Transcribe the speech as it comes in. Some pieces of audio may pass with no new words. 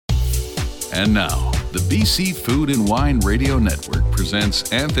And now, the BC Food and Wine Radio Network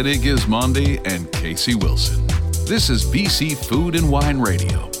presents Anthony Gismondi and Casey Wilson. This is BC Food and Wine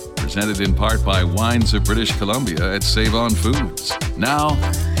Radio, presented in part by Wines of British Columbia at Save On Foods. Now,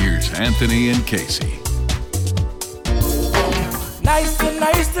 here's Anthony and Casey. Nice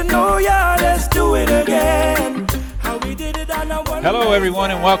to know ya, let's do it again. How we did it on a one. Hello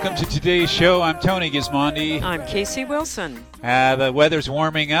everyone and welcome to today's show. I'm Tony Gismondi. I'm Casey Wilson. The weather's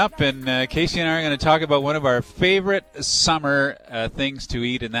warming up and Casey and I are going to talk about one of our favorite summer things to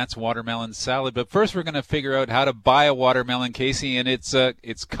eat, and that's watermelon salad. But first we're going to figure out how to buy a watermelon, Casey, and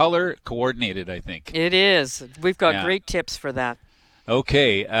it's color coordinated, I think. It is. We've got great tips for that.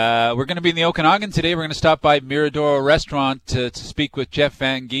 Okay, we're going to be in the Okanagan today. We're going to stop by Miradoro Restaurant to speak with Jeff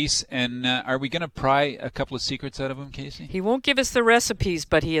Van Gies. And are we going to pry a couple of secrets out of him, Casey? He won't give us the recipes,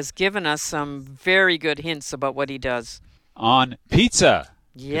 but he has given us some very good hints about what he does. On pizza.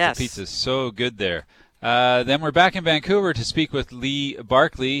 Yes. The pizza's so good there. Then we're back in Vancouver to speak with Lee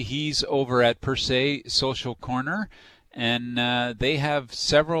Barkley. He's over at Per Se Social Corner. And they have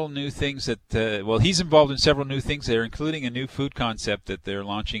several new things that, he's involved in several new things there, including a new food concept that they're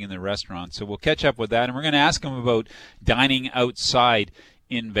launching in the restaurant. So we'll catch up with that. And we're going to ask him about dining outside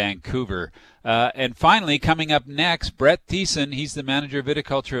in Vancouver. And finally, coming up next, Brett Thiessen. He's the manager of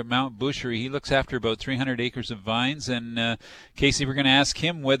viticulture at Mount Boucherie. He looks after about 300 acres of vines. And Casey, we're going to ask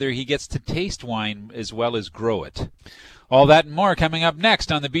him whether he gets to taste wine as well as grow it. All that and more coming up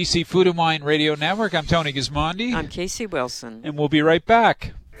next on the BC Food and Wine Radio Network. I'm Tony Gismondi. I'm Casey Wilson. And we'll be right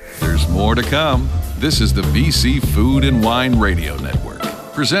back. There's more to come. This is the BC Food and Wine Radio Network,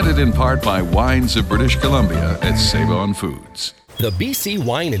 presented in part by Wines of British Columbia at Save On Foods. The BC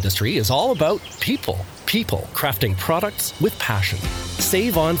wine industry is all about people. People crafting products with passion.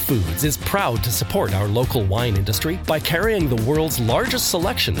 Save On Foods is proud to support our local wine industry by carrying the world's largest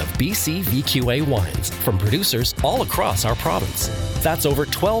selection of BC VQA wines from producers all across our province. That's over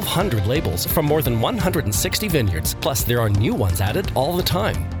 1,200 labels from more than 160 vineyards, plus there are new ones added all the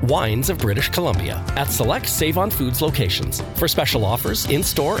time. Wines of British Columbia at select Save On Foods locations. For special offers,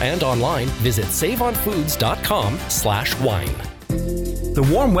 in-store and online, visit saveonfoods.com/wine. The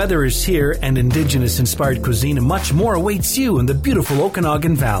warm weather is here, and Indigenous-inspired cuisine and much more awaits you in the beautiful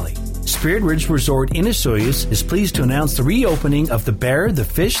Okanagan Valley. Spirit Ridge Resort in Osoyoos is pleased to announce the reopening of the Bear, the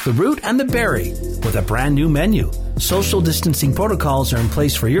Fish, the Root, and the Berry with a brand new menu. Social distancing protocols are in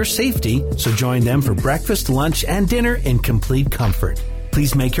place for your safety, so join them for breakfast, lunch, and dinner in complete comfort.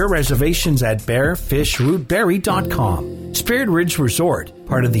 Please make your reservations at bearfishrootberry.com. Spirit Ridge Resort,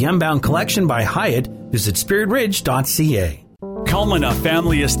 part of the Unbound Collection by Hyatt. Visit spiritridge.ca. Culmina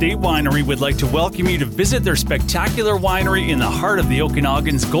Family Estate Winery would like to welcome you to visit their spectacular winery in the heart of the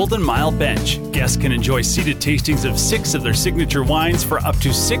Okanagan's Golden Mile Bench. Guests can enjoy seated tastings of 6 of their signature wines for up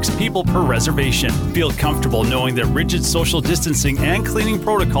to 6 people per reservation. Feel comfortable knowing that rigid social distancing and cleaning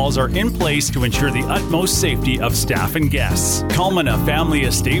protocols are in place to ensure the utmost safety of staff and guests. Culmina Family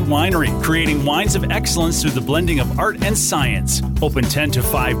Estate Winery, creating wines of excellence through the blending of art and science. Open 10 to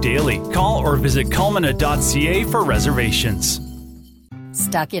 5 daily. Call or visit culmina.ca for reservations.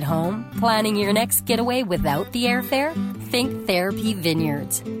 Stuck at home, planning your next getaway without the airfare? Think Therapy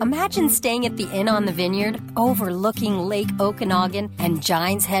Vineyards. Imagine staying at the Inn on the Vineyard, overlooking Lake Okanagan and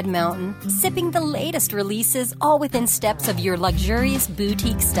Giant's Head Mountain, sipping the latest releases, all within steps of your luxurious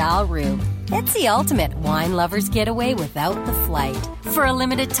boutique-style room. It's the ultimate wine lover's getaway without the flight. For a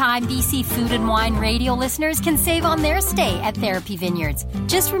limited time, BC Food and Wine Radio listeners can save on their stay at Therapy Vineyards.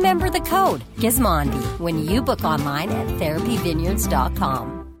 Just remember the code Gismondi when you book online at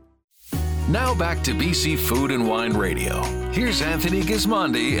therapyvineyards.com. Now back to BC Food and Wine Radio. Here's Anthony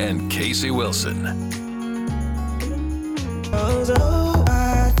Gismondi and Casey Wilson.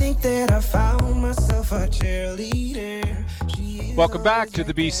 I think that I found myself a cheerleader. Welcome back to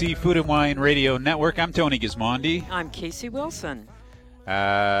the BC Food and Wine Radio Network. I'm Tony Gismondi. I'm Casey Wilson.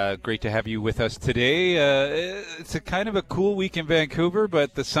 Great to have you with us today. It's a kind of a cool week in Vancouver,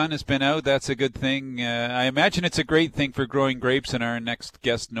 but the sun has been out. That's a good thing. I imagine it's a great thing for growing grapes, and our next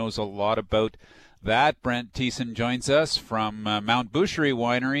guest knows a lot about that. Brent Thiessen joins us from Mount Boucherie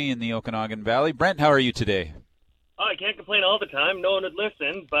Winery in the Okanagan Valley. Brent, how are you today? Oh, I can't complain all the time. No one would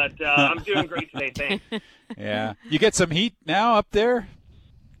listen, but I'm doing great today, thanks. Yeah. You get some heat now up there?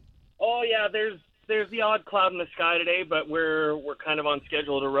 Oh, yeah, there's the odd cloud in the sky today, but we're kind of on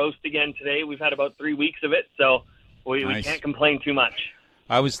schedule to roast again today. We've had about 3 weeks of it, so we can't complain too much.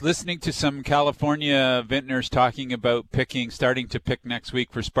 I was listening to some California vintners talking about starting to pick next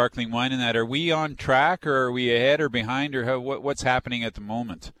week for sparkling wine and that. Are we on track, or are we ahead or behind, or what's happening at the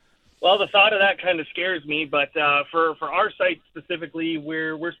moment? Well, the thought of that kind of scares me, but for our site specifically,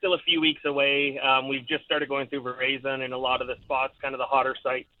 we're still a few weeks away. We've just started going through Verizon and a lot of the spots, kind of the hotter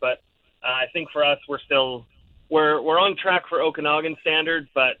sites. But I think for us, we're on track for Okanagan standard,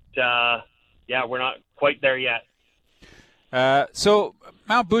 but yeah, we're not quite there yet. So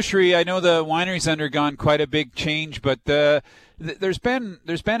Mount Boucherie, I know the winery's undergone quite a big change, but there's been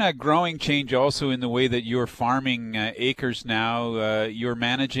a growing change also in the way that you're farming acres now. You're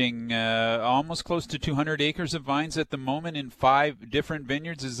managing almost close to 200 acres of vines at the moment in 5 different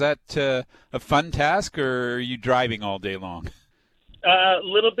vineyards. Is that a fun task, or are you driving all day long? A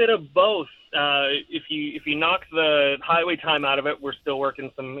little bit of both. If you knock the highway time out of it, we're still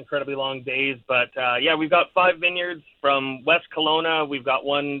working some incredibly long days. But yeah, we've got 5 vineyards from West Kelowna. We've got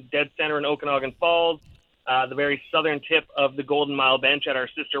one dead center in Okanagan Falls, the very southern tip of the Golden Mile Bench at our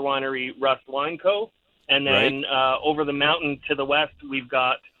sister winery, Rust Wine Co. And then over the mountain to the west, we've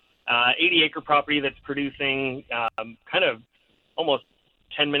got 80-acre property that's producing kind of almost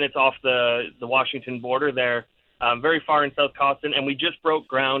 10 minutes off the Washington border there. Very far in South Costin, and we just broke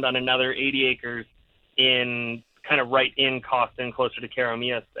ground on another 80 acres in kind of right in Costin, closer to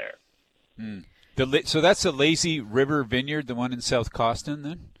Karameas there. So that's the Lazy River Vineyard, the one in South Costin,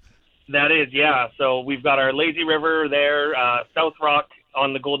 then? That is, yeah. So we've got our Lazy River there, South Rock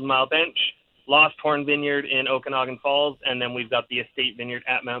on the Golden Mile Bench, Lost Horn Vineyard in Okanagan Falls, and then we've got the Estate Vineyard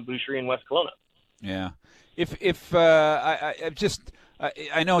at Mount Boucherie in West Kelowna. Yeah.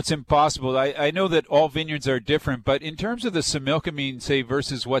 I know it's impossible. I know that all vineyards are different, but in terms of the Similkameen, say,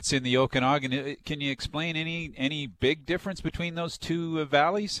 versus what's in the Okanagan, can you explain any big difference between those two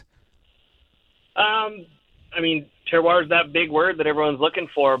valleys? I mean, terroir is that big word that everyone's looking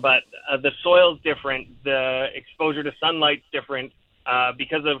for, but the soil's different. The exposure to sunlight's different.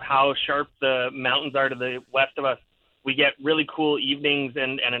 Because of how sharp the mountains are to the west of us, we get really cool evenings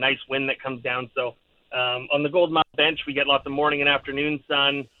and a nice wind that comes down. So on the Golden Mile Bench, we get lots of morning and afternoon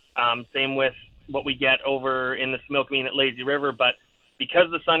sun. Same with what we get over in the Similkameen at Lazy River. But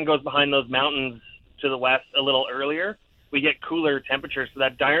because the sun goes behind those mountains to the west a little earlier, we get cooler temperatures. So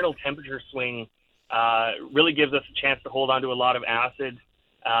that diurnal temperature swing really gives us a chance to hold on to a lot of acid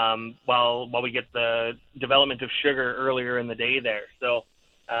while we get the development of sugar earlier in the day there. So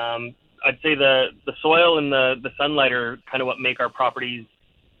I'd say the soil and the sunlight are kind of what make our properties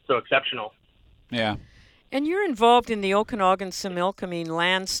so exceptional. Yeah. And you're involved in the Okanagan Similkameen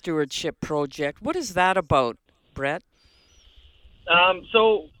Land Stewardship Project. What is that about, Brett?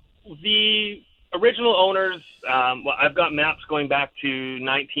 So the original owners, I've got maps going back to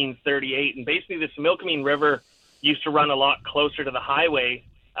 1938, and basically the Similkameen River used to run a lot closer to the highway.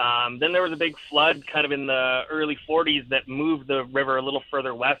 Then there was a big flood kind of in the early 40s that moved the river a little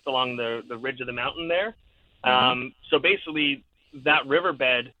further west along the ridge of the mountain there. So basically that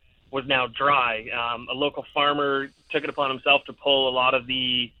riverbed was now dry. A local farmer took it upon himself to pull a lot of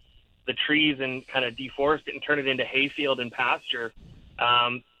the trees and kind of deforest it and turn it into hayfield and pasture.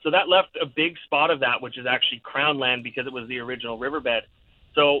 So that left a big spot of that, which is actually crown land because it was the original riverbed.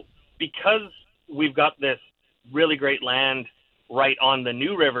 So because we've got this really great land right on the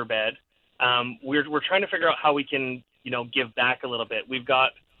new riverbed, we're trying to figure out how we can, give back a little bit. We've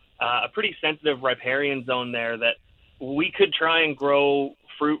got a pretty sensitive riparian zone there that we could try and grow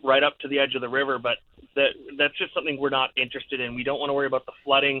fruit right up to the edge of the river, but that's just something we're not interested in. We don't want to worry about the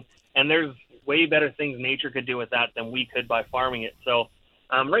flooding, and there's way better things nature could do with that than we could by farming it. So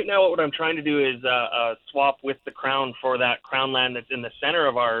right now what I'm trying to do is swap with the Crown for that crown land that's in the center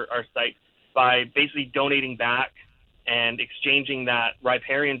of our site by basically donating back and exchanging that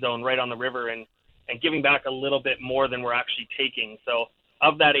riparian zone right on the river and giving back a little bit more than we're actually taking. So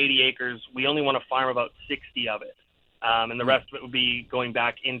of that 80 acres, we only want to farm about 60 of it. And the rest of it would be going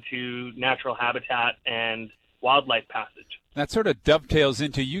back into natural habitat and wildlife passage. That sort of dovetails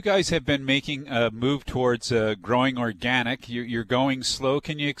into, you guys have been making a move towards growing organic. You're going slow.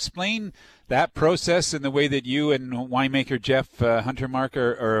 Can you explain that process and the way that you and winemaker Jeff Huntermark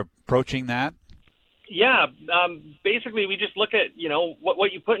are approaching that? Yeah, basically we just look at,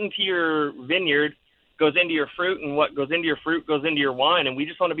 what you put into your vineyard goes into your fruit, and what goes into your fruit goes into your wine. And we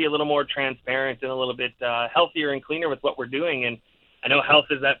just want to be a little more transparent and a little bit healthier and cleaner with what we're doing. And I know health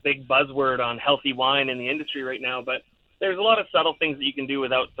is that big buzzword on healthy wine in the industry right now, but there's a lot of subtle things that you can do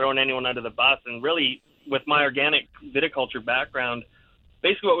without throwing anyone under the bus. And really, with my organic viticulture background,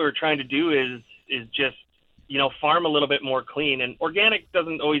 basically what we were trying to do is just, farm a little bit more clean. And organic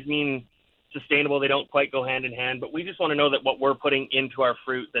doesn't always mean sustainable. They don't quite go hand in hand, but we just want to know that what we're putting into our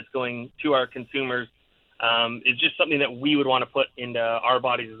fruit that's going to our consumers is just something that we would want to put into our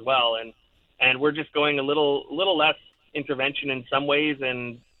bodies as well. And we're just going a little less intervention in some ways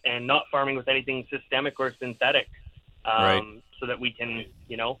and and not farming with anything systemic or synthetic, Right. so that we can,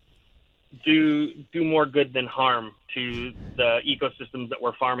 do more good than harm to the ecosystems that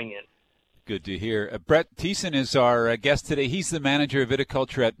we're farming in. Good to hear. Brett Thiessen is our guest today. He's the manager of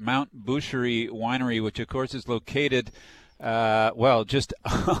viticulture at Mount Boucherie Winery, which, of course, is located, just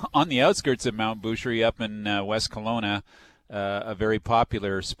on the outskirts of Mount Boucherie up in West Kelowna, a very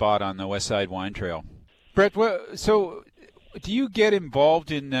popular spot on the West Side Wine Trail. Brett, so do you get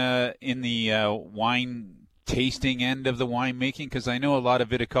involved in the wine tasting end of the winemaking? Because I know a lot of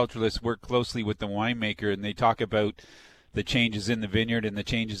viticulturists work closely with the winemaker, and they talk about the changes in the vineyard and the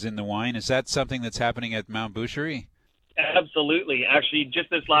changes in the wine. Is that something that's happening at Mount Boucherie? Absolutely. Actually, just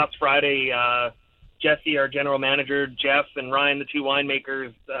this last Friday, Jesse, our general manager, Jeff, and Ryan, the two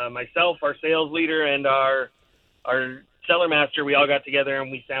winemakers, myself, our sales leader, and our cellar master, we all got together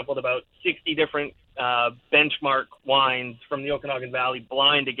and we sampled about 60 different benchmark wines from the Okanagan Valley,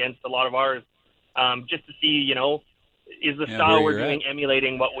 blind against a lot of ours, just to see, is the style we're doing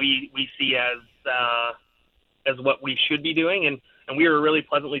emulating what we see as what we should be doing, and we were really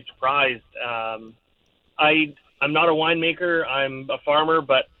pleasantly surprised. I'm not a winemaker, I'm a farmer,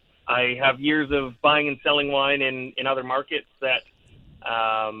 but I have years of buying and selling wine in other markets that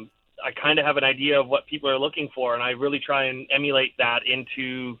I kind of have an idea of what people are looking for, and I really try and emulate that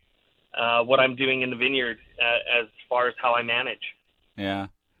into what I'm doing in the vineyard as far as how I manage. Yeah.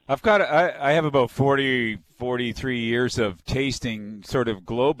 I have about 43 years of tasting sort of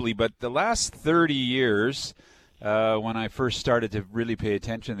globally, but the last 30 years, when I first started to really pay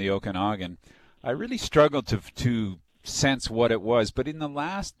attention to the Okanagan, I really struggled to sense what it was. But in the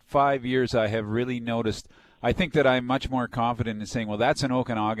last 5 years, I have really noticed, I think that I'm much more confident in saying, well, that's an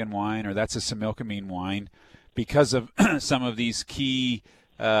Okanagan wine or that's a Similkameen wine because of some of these key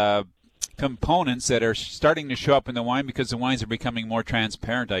components that are starting to show up in the wine, because the wines are becoming more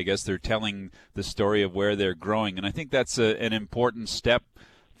transparent. I guess they're telling the story of where they're growing. And I think that's an important step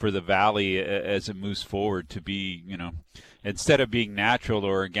for the valley as it moves forward to be, instead of being natural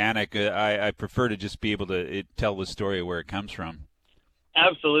or organic, I prefer to just be able to tell the story of where it comes from.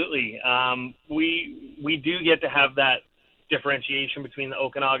 Absolutely. We do get to have that differentiation between the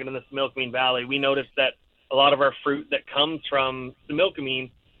Okanagan and the Similkameen Valley. We noticed that a lot of our fruit that comes from Similkameen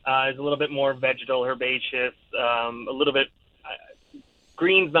is a little bit more vegetal, herbaceous, a little bit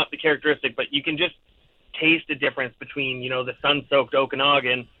green's not the characteristic, but you can just taste the difference between, the sun-soaked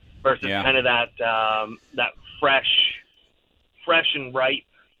Okanagan versus kind of that fresh and ripe,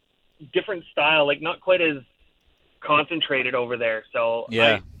 different style, like not quite as concentrated over there. So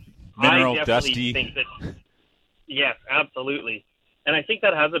mineral, I dusty. Think that, yes, absolutely. And I think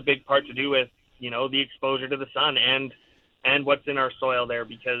that has a big part to do with, the exposure to the sun and what's in our soil there,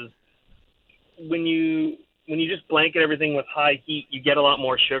 because when you just blanket everything with high heat, you get a lot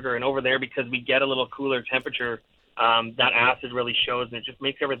more sugar. And over there, because we get a little cooler temperature, that acid really shows, and it just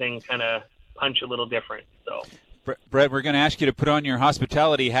makes everything kind of punch a little different. So, Brett, we're going to ask you to put on your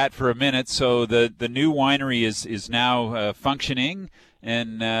hospitality hat for a minute. So the new winery is now functioning,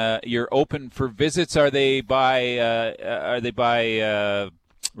 and you're open for visits. Are they by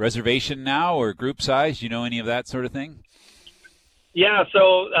reservation now or group size? Do you know any of that sort of thing? Yeah,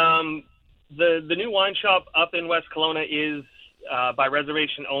 so the new wine shop up in West Kelowna is by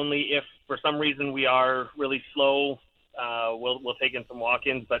reservation only. If for some reason we are really slow, we'll take in some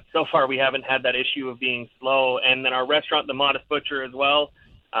walk-ins, but so far we haven't had that issue of being slow. And then our restaurant, The Modest Butcher, as well,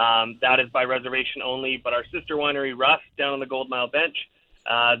 that is by reservation only. But our sister winery, Rust, down on the Gold Mile Bench,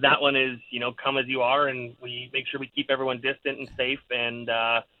 that one is, come as you are, and we make sure we keep everyone distant and safe,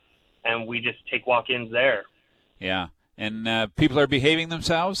 and we just take walk-ins there. Yeah. And people are behaving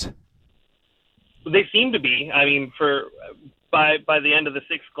themselves? They seem to be. I mean, by the end of the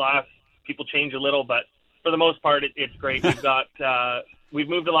sixth glass, people change a little, but for the most part, it's great. We've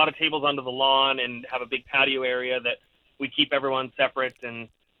moved a lot of tables onto the lawn and have a big patio area that we keep everyone separate, and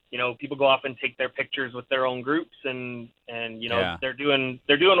people go off and take their pictures with their own groups, and they're doing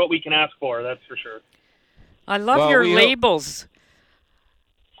what we can ask for. That's for sure. I love your labels.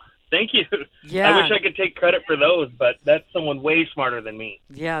 Thank you. Yeah. I wish I could take credit for those, but that's someone way smarter than me.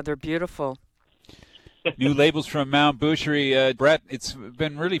 Yeah, they're beautiful. New labels from Mount Boucherie. Brett, it's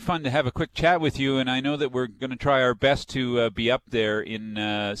been really fun to have a quick chat with you, and I know that we're going to try our best to be up there in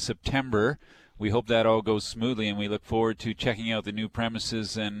September. We hope that all goes smoothly, and we look forward to checking out the new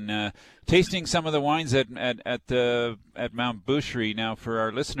premises and tasting some of the wines at Mount Boucherie. Now, for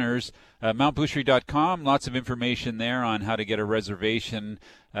our listeners, mountboucherie.com, lots of information there on how to get a reservation.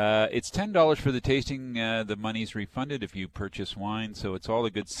 It's $10 for the tasting. The money's refunded if you purchase wine, so it's all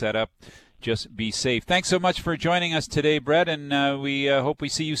a good setup. just be safe. Thanks so much for joining us today, Brett, and we hope we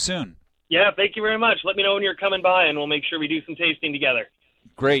see you soon. Yeah, thank you very much. Let me know when you're coming by, and we'll make sure we do some tasting together.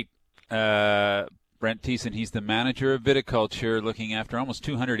 Great. Brent Thiessen, he's the manager of viticulture, looking after almost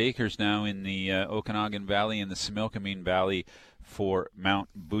 200 acres now in the Okanagan Valley and the Similkameen Valley for Mount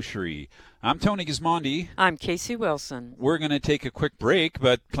Boucherie. I'm Tony Gismondi. I'm Casey Wilson. We're going to take a quick break,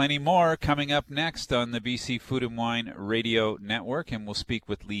 but plenty more coming up next on the BC Food and Wine Radio Network, and we'll speak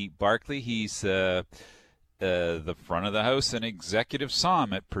with Lee Barkley. He's the front of the house and executive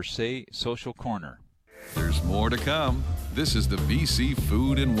somm at Per Se Social Corner. There's more to come. This is the BC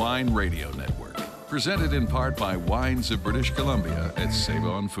Food and Wine Radio Network, presented in part by Wines of British Columbia at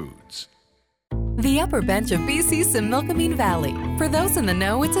Save-On Foods. The Upper Bench of BC's Similkameen Valley. For those in the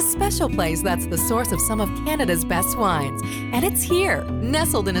know, it's a special place that's the source of some of Canada's best wines. And it's here,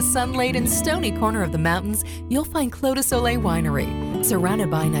 nestled in a sun-laden, stony corner of the mountains, you'll find Clos de Soleil Winery. Surrounded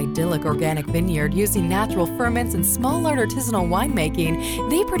by an idyllic organic vineyard using natural ferments and small-art artisanal winemaking,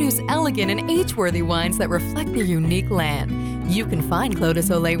 they produce elegant and age-worthy wines that reflect their unique land. You can find Clos de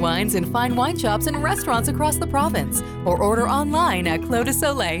Soleil wines in fine wine shops and restaurants across the province, or order online at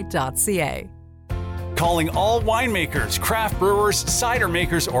closdesoleil.ca. Calling all winemakers, craft brewers, cider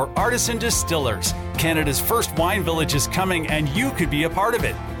makers, or artisan distillers. Canada's first wine village is coming, and you could be a part of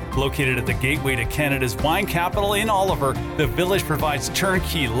it. Located at the gateway to Canada's wine capital in Oliver, the village provides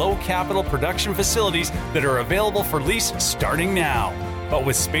turnkey, low-capital production facilities that are available for lease starting now. But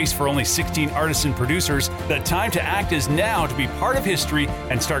with space for only 16 artisan producers, the time to act is now to be part of history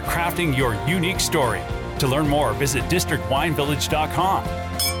and start crafting your unique story. To learn more, visit districtwinevillage.com.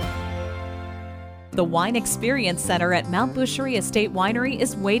 The Wine Experience Center at Mount Boucherie Estate Winery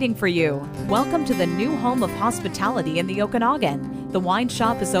is waiting for you. Welcome to the new home of hospitality in the Okanagan. The wine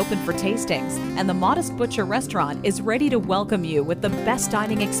shop is open for tastings, and the Modest Butcher restaurant is ready to welcome you with the best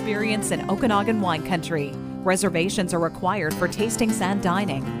dining experience in Okanagan wine country. Reservations are required for tastings and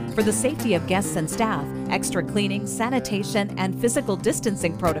dining. For the safety of guests and staff, extra cleaning, sanitation, and physical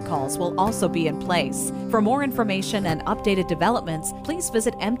distancing protocols will also be in place. For more information and updated developments, please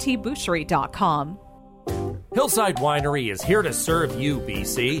visit mtboucherie.com. Hillside Winery is here to serve you,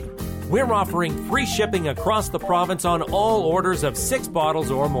 BC. We're offering free shipping across the province on all orders of 6 bottles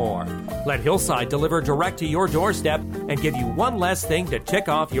or more. Let Hillside deliver direct to your doorstep and give you one less thing to tick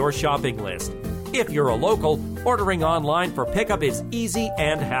off your shopping list. If you're a local, ordering online for pickup is easy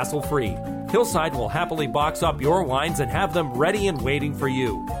and hassle-free. Hillside will happily box up your wines and have them ready and waiting for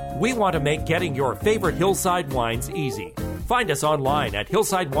you. We want to make getting your favorite Hillside wines easy. Find us online at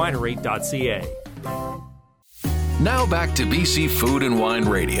hillsidewinery.ca. Now back to BC Food and Wine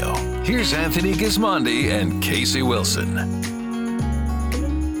Radio. Here's Anthony Gismondi and Casey Wilson.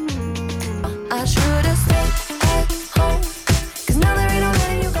 I should have stayed at home, 'cause now there ain't no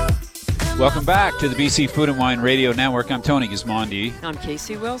letting you go. Welcome back to the BC Food and Wine Radio Network. I'm Tony Gismondi. I'm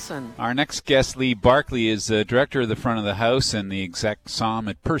Casey Wilson. Our next guest, Lee Barkley, is the director of the front of the house and the exec somm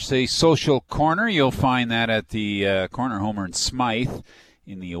at Per Se Social Corner. You'll find that at the Corner Homer in Smythe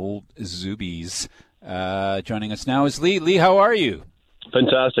in the old Zubies. Joining us now is Lee. Lee, how are you?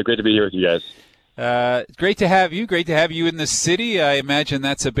 Fantastic. Great to be here with you guys. Great to have you. Great to have you in the city. I imagine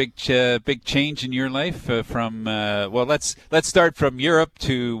that's a big change in your life from, let's start from Europe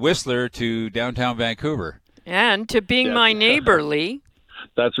to Whistler to downtown Vancouver. And to being my neighbor, Lee.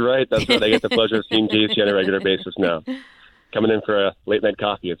 That's right. I get the pleasure of seeing Casey on a regular basis now. Coming in for a late night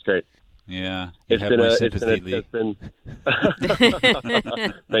coffee. It's great. Yeah, it's been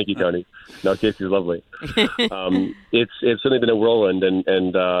Thank you, Tony. No, Casey's lovely. It's certainly been a whirlwind, and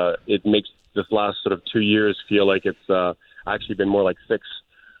it makes this last sort of 2 years feel like it's actually been more like 6.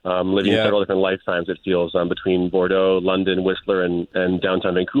 Living several different lifetimes, it feels, between Bordeaux, London, Whistler, and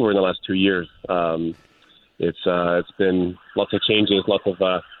downtown Vancouver in the last 2 years. It's been lots of changes, lots of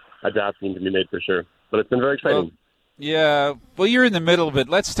adapting to be made for sure, but it's been very exciting. Well, you're in the middle of it.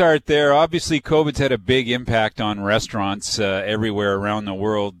 Let's start there. Obviously, COVID's had a big impact on restaurants everywhere around the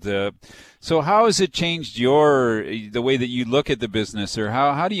world. So how has it changed the way that you look at the business, or how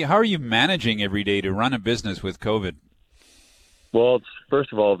are you managing every day to run a business with COVID? Well, it's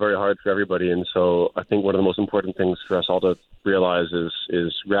first of all very hard for everybody, and so I think one of the most important things for us all to realize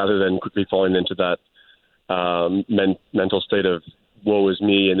is rather than quickly falling into that mental state of woe is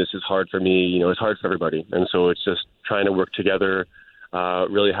me and this is hard for me, it's hard for everybody. And so it's just trying to work together,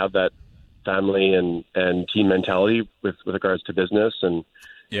 really have that family and team mentality with regards to business. And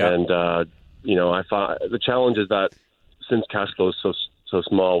I thought the challenge is that since cash flow is so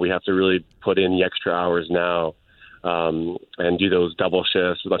small, we have to really put in the extra hours now and do those double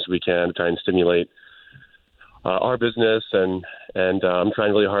shifts as much as we can to try and stimulate our business, and I'm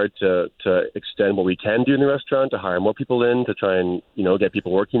trying really hard to extend what we can do in the restaurant, to hire more people in, to try and get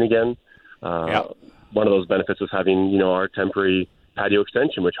people working again. One of those benefits is having our temporary patio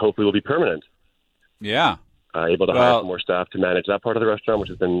extension, which hopefully will be permanent. Yeah. Able to hire some more staff to manage that part of the restaurant, which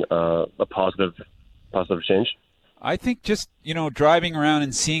has been a positive change. I think just, driving around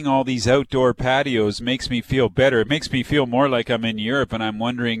and seeing all these outdoor patios makes me feel better. It makes me feel more like I'm in Europe, and I'm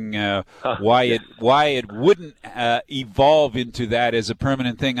wondering why it wouldn't evolve into that as a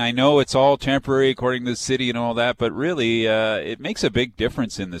permanent thing. I know it's all temporary according to the city and all that, but really it makes a big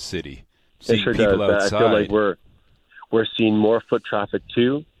difference in the city. Seeing sure people does. outside. I feel like we're seeing more foot traffic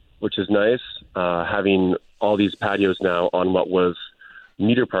too, which is nice. Having all these patios now on what was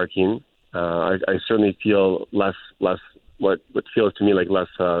meter parking. I certainly feel less what feels to me like less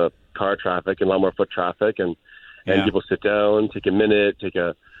car traffic and a lot more foot traffic, and people sit down, take a minute, take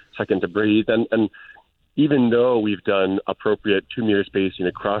a second to breathe. And even though we've done appropriate 2-meter spacing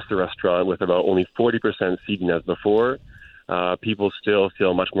across the restaurant with about only 40% seating as before, people still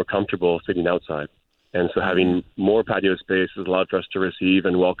feel much more comfortable sitting outside. And so having more patio space has allowed for us to receive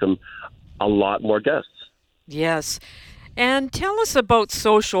and welcome a lot more guests. Yes. And tell us about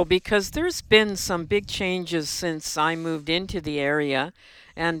social, because there's been some big changes since I moved into the area,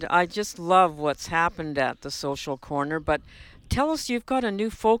 and I just love what's happened at the Social Corner. But tell us, you've got a new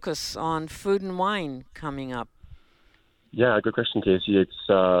focus on food and wine coming up. Yeah, good question, Casey.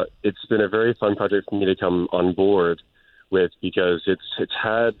 It's been a very fun project for me to come on board with, because it's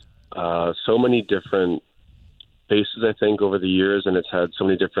had so many different faces, I think, over the years, and it's had so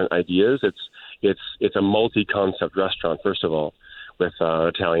many different ideas. It's a multi-concept restaurant, first of all, with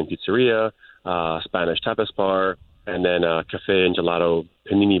Italian pizzeria, Spanish tapas bar, and then a cafe and gelato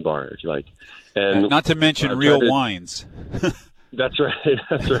panini bar, if you like. And not to mention real wines. That's right.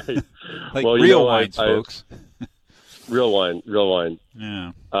 That's right. Like real wines, folks. Real wine.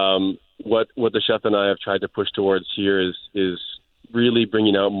 Yeah. What the chef and I have tried to push towards here is really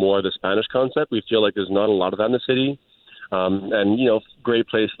bringing out more of the Spanish concept. We feel like there's not a lot of that in the city. And, great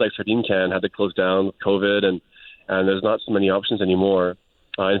places like Sardine Can had to close down with COVID, and there's not so many options anymore.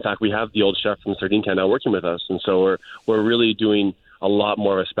 In fact, we have the old chef from Sardine Can now working with us, and so we're really doing a lot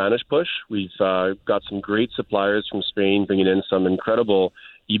more of a Spanish push. We've got some great suppliers from Spain bringing in some incredible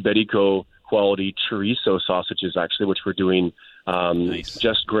Iberico quality chorizo sausages, actually, which we're doing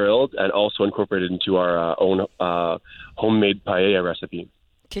just grilled and also incorporated into our own homemade paella recipe.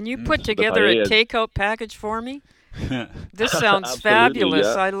 Can you put together a takeout package for me? This sounds fabulous.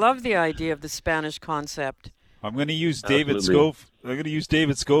 Yeah. I love the idea of the Spanish concept. I'm going to use David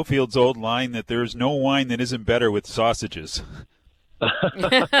Schofield's old line that there's no wine that isn't better with sausages.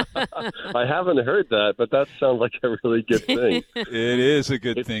 I haven't heard that, but that sounds like a really good thing. It is a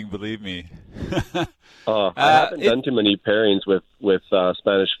good thing, believe me. I haven't done too many pairings with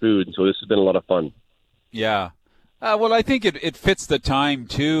Spanish food, so this has been a lot of fun. Yeah. Well, I think it fits the time,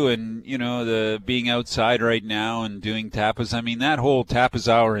 too, and, the being outside right now and doing tapas. I mean, that whole tapas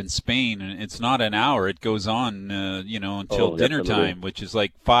hour in Spain, it's not an hour. It goes on, until dinner time, which is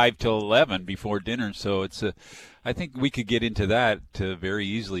like 5 till 11 before dinner. So I think we could get into that very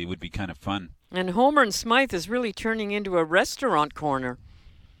easily. It would be kind of fun. And Homer and Smythe is really turning into a restaurant corner.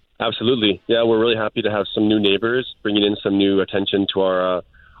 Absolutely. Yeah, we're really happy to have some new neighbors, bringing in some new attention to our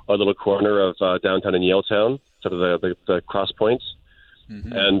little corner of downtown in Yaletown, sort of the cross points.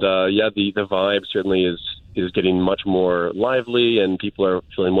 Mm-hmm. And the vibe certainly is getting much more lively, and people are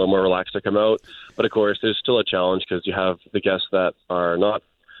feeling more and more relaxed to come out. But of course, there's still a challenge because you have the guests that are not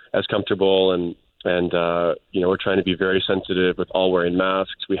as comfortable, and we're trying to be very sensitive with all wearing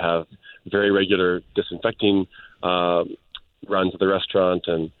masks. We have very regular disinfecting runs at the restaurant,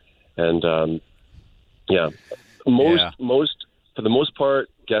 most for the most part,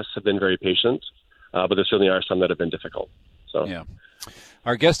 guests have been very patient, but there certainly are some that have been difficult. So, yeah.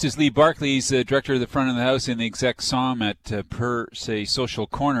 Our guest is Lee Barkley. He's the director of the front of the house in the exec som at Per Se Social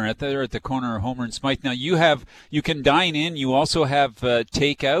Corner. They're at the corner of Homer and Smythe. Now you can dine in. You also have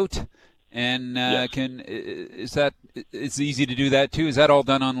takeout, and yes. It's easy to do that too. Is that all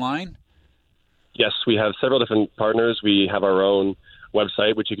done online? Yes, we have several different partners. We have our own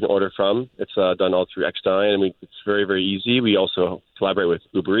website, which you can order from. It's done all through Xdine, and it's very, very easy. We also collaborate with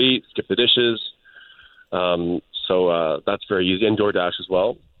Uber Eats, Skip the Dishes. So that's very easy, and DoorDash as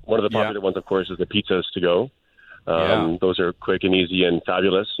well. One of the popular ones, of course, is the pizzas to go. Those are quick and easy and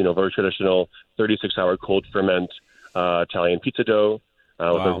fabulous. Very traditional 36-hour cold ferment Italian pizza dough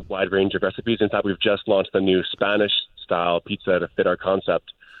with a wide range of recipes. In fact, we've just launched a new Spanish-style pizza to fit our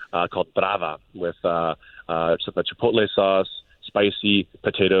concept called Brava with sort of a chipotle sauce, spicy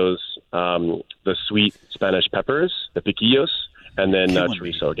potatoes, the sweet Spanish peppers, the piquillos, and then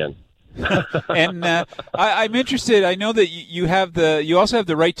chorizo again. And I'm interested. I know that you also have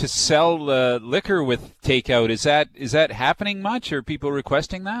the right to sell liquor with takeout. Is that happening much? Are people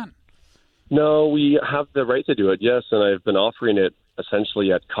requesting that? No, we have the right to do it. Yes, and I've been offering it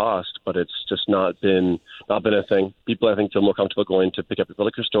essentially at cost, but it's just not been a thing. People, I think, feel more comfortable going to pick up at the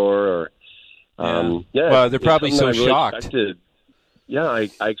liquor store or. Well, they're probably so shocked. I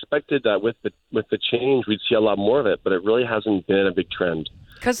expected that with the change, we'd see a lot more of it, but it really hasn't been a big trend.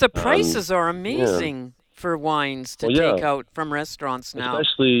 Because the prices are amazing for wines to take out from restaurants now.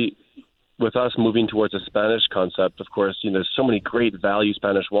 Especially with us moving towards a Spanish concept, of course, there's so many great value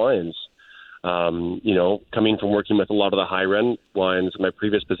Spanish wines. Coming from working with a lot of the high-end wines in my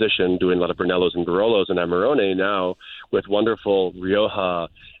previous position, doing a lot of Brunelos and Barolos and Amarone now, with wonderful Rioja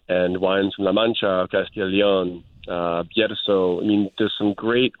and wines from La Mancha, Castilla y León, Bierzo. I mean, there's some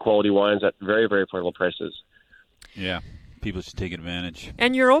great quality wines at very, very affordable prices. Yeah. People should take advantage.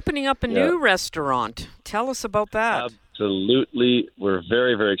 And you're opening up a new restaurant. Tell us about that. Absolutely. We're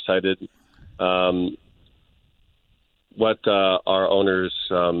very, very excited. What our owners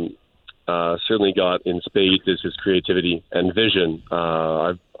certainly got in spades is his creativity and vision.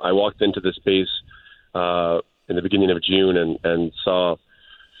 I walked into the space in the beginning of June and saw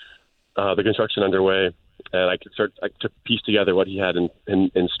the construction underway. And I could start to piece together what he had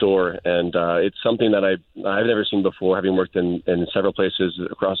in store, and it's something that I've never seen before, having worked in several places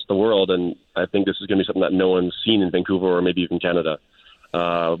across the world. And I think this is going to be something that no one's seen in Vancouver or maybe even Canada.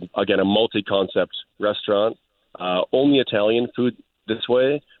 Again, a multi-concept restaurant, only Italian food this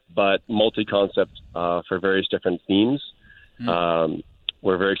way, but multi-concept for various different themes.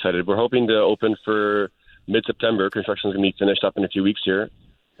 We're very excited. We're hoping to open for mid-September. Construction is going to be finished up in a few weeks here.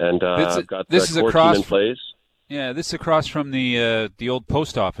 And I've got the core team in place. Yeah, this is across from the old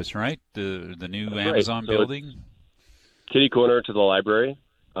post office, right? The new Amazon building. Kitty corner to the library.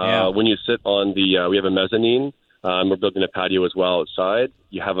 When you sit on we have a mezzanine. We're building a patio as well outside.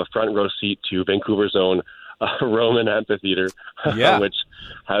 You have a front row seat to Vancouver's own Roman amphitheater, which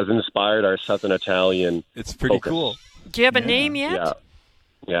has inspired our Southern Italian. It's pretty cool. Do you have a name yet?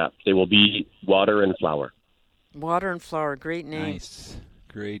 Yeah. It will be Water and Flower. Water and Flower, great name. Nice.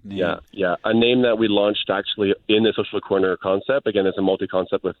 Great name. Yeah. A name that we launched actually in the Social Corner concept. Again, it's a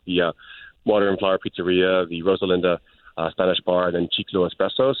multi-concept with the Water and Flower Pizzeria, the Rosalinda Spanish Bar, and then Ciclo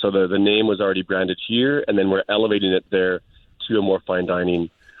Espresso. So the name was already branded here, and then we're elevating it there to a more fine dining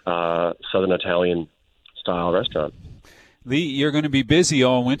Southern Italian style restaurant. Lee, you're going to be busy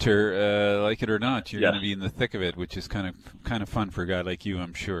all winter, like it or not. You're going to be in the thick of it, which is kind of fun for a guy like you,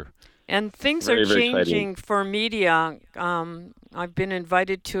 I'm sure. And things are changing for media. I've been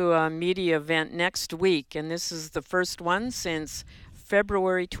invited to a media event next week, and this is the first one since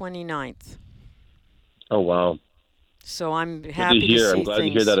February 29th. Oh, wow. So I'm happy to see I'm glad to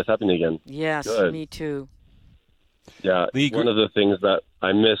hear that it's happening again. Yes, me too. Yeah, one of the things that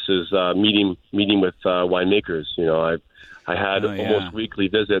I miss is meeting with winemakers. I had almost weekly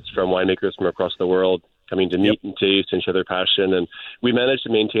visits from winemakers from across the world coming to meet and taste and share their passion. And we managed to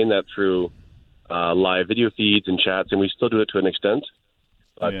maintain that through live video feeds and chats, and we still do it to an extent.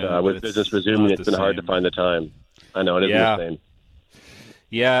 But with business resuming, it's been hard to find the time. I know, it isn't the same.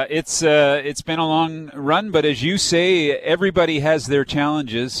 Yeah, it's been a long run, but as you say, everybody has their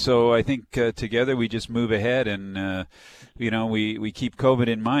challenges. So I think together we just move ahead, and we keep COVID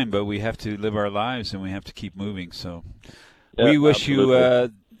in mind, but we have to live our lives and we have to keep moving. So we wish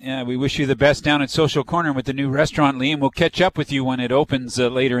we wish you the best down at Social Corner with the new restaurant, Lee, and we'll catch up with you when it opens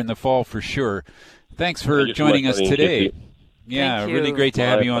later in the fall for sure. Thanks for joining us today. Yeah, really great to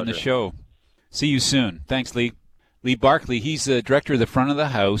have you on the show. See you soon. Thanks, Lee. Lee Barkley, he's the director of the front of the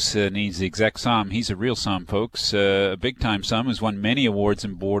house, and he's the exec somm. He's a real somm, folks, a big-time somm who's won many awards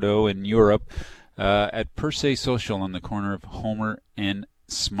in Bordeaux and Europe at Per Se Social on the corner of Homer and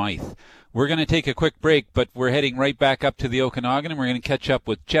Smythe. We're going to take a quick break, but we're heading right back up to the Okanagan, and we're going to catch up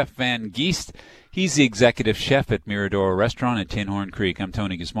with Jeff Van Geest. He's the executive chef at Miradoro Restaurant at Tinhorn Creek. I'm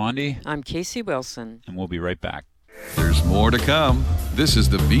Tony Gismondi. I'm Casey Wilson. And we'll be right back. There's more to come. This is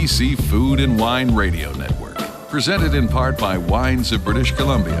the BC Food and Wine Radio Network, presented in part by Wines of British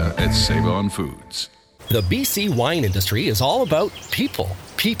Columbia at Save-On Foods. The BC wine industry is all about people.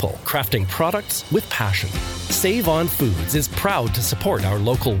 people crafting products with passion. Save on Foods is proud to support our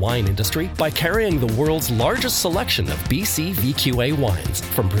local wine industry by carrying the world's largest selection of BC VQA wines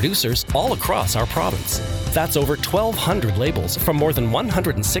from producers all across our province. That's over 1,200 labels from more than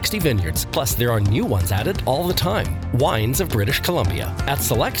 160 vineyards, plus there are new ones added all the time. Wines of British Columbia at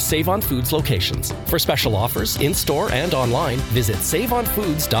select Save on Foods locations. For special offers, in-store and online, visit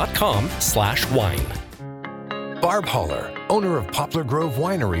saveonfoods.com/wine. Barb Holler, owner of Poplar Grove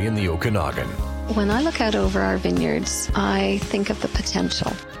Winery in the Okanagan. When I look out over our vineyards, I think of the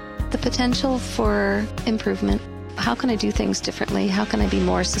potential for improvement. How can I do things differently? How can I be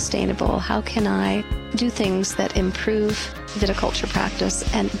more sustainable? How can I do things that improve viticulture practice?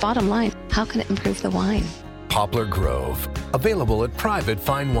 And bottom line, how can it improve the wine? Poplar Grove, available at private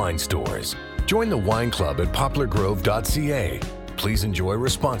fine wine stores. Join the wine club at poplargrove.ca. Please enjoy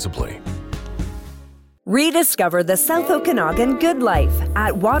responsibly. Rediscover the South Okanagan good life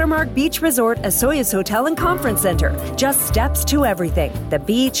at Watermark Beach Resort, Osoyoos Hotel and Conference Center. Just steps to everything. The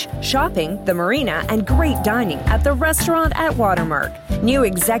beach, shopping, the marina, and great dining at the restaurant at Watermark. New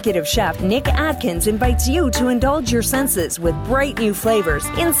executive chef Nick Atkins invites you to indulge your senses with bright new flavors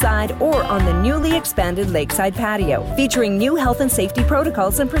inside or on the newly expanded lakeside patio, featuring new health and safety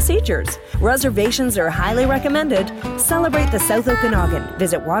protocols and procedures. Reservations are highly recommended. Celebrate the South Okanagan.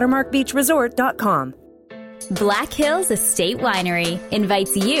 Visit watermarkbeachresort.com. Black Hills Estate Winery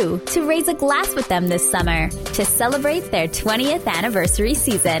invites you to raise a glass with them this summer to celebrate their 20th anniversary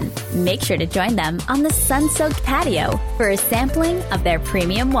season. Make sure to join them on the sun-soaked patio for a sampling of their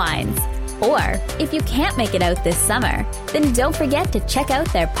premium wines. Or, if you can't make it out this summer, then don't forget to check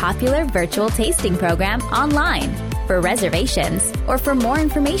out their popular virtual tasting program online. For reservations or for more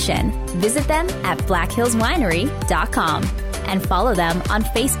information, visit them at blackhillswinery.com and follow them on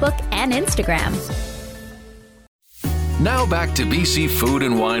Facebook and Instagram. Now back to BC Food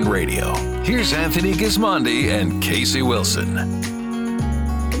and Wine Radio. Here's Anthony Gismondi and Casey Wilson.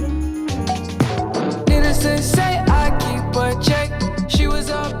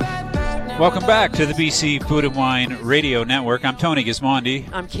 Welcome back to the BC Food and Wine Radio Network. I'm Tony Gismondi.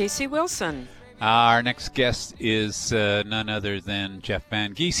 I'm Casey Wilson. Our next guest is none other than Jeff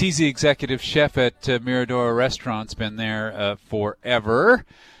Van Gies. He's the executive chef at Miradoro Restaurants, been there forever.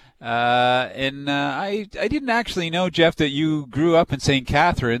 I didn't actually know, Jeff, that you grew up in St.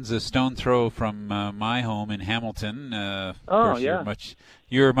 Catharines, a stone throw from my home in Hamilton. Of course, yeah.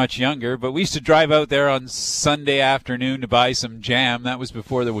 You were much younger, but we used to drive out there on Sunday afternoon to buy some jam. That was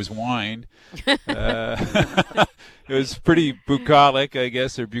before there was wine. It was pretty bucolic, I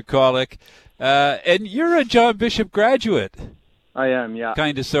guess, or bucolic. And you're a John Bishop graduate. I am, yeah.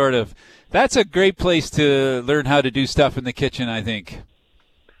 Kind of, sort of. That's a great place to learn how to do stuff in the kitchen, I think.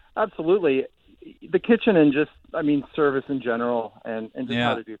 Absolutely. The kitchen and just, service in general and just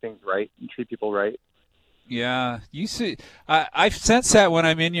how to do things right and treat people right. Yeah. You see, I've sensed that when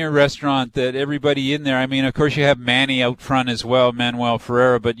I'm in your restaurant that everybody in there, of course you have Manny out front as well, Manuel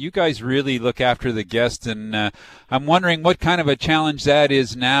Ferreira, but you guys really look after the guests, and I'm wondering what kind of a challenge that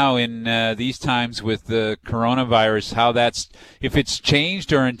is now in these times with the coronavirus, if it's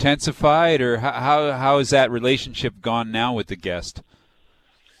changed or intensified, or how has that relationship gone now with the guest?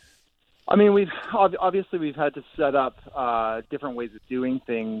 We've had to set up different ways of doing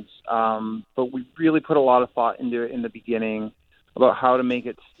things, but we really put a lot of thought into it in the beginning about how to make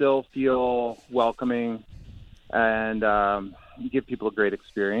it still feel welcoming and give people a great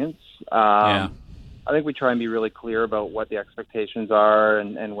experience. I think we try and be really clear about what the expectations are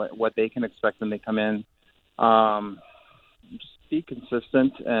and what they can expect when they come in. Just be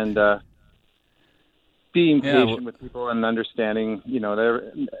consistent and being patient with people and understanding,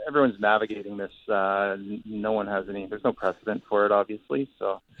 everyone's navigating this. No one has there's no precedent for it, obviously.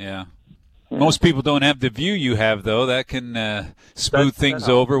 So yeah. Most people don't have the view you have, though. That can smooth things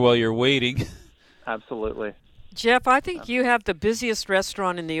over while you're waiting. Absolutely. Jeff, I think you have the busiest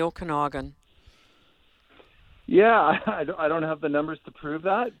restaurant in the Okanagan. Yeah, I don't have the numbers to prove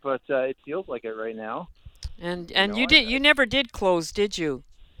that, but it feels like it right now. And you never did close, did you?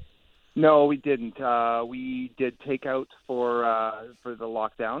 No, we didn't. We did takeout for the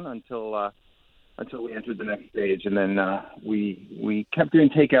lockdown until we entered the next stage, and then we kept doing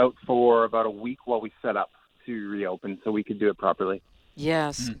takeout for about a week while we set up to reopen, so we could do it properly.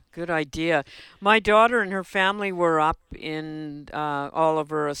 Yes, good idea. My daughter and her family were up in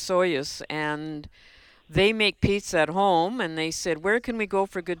Oliver, Osoyoos, and they make pizza at home, and they said, where can we go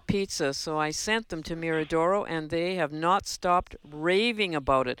for good pizza? So I sent them to Miradoro, and they have not stopped raving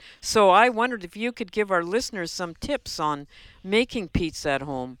about it. So I wondered if you could give our listeners some tips on making pizza at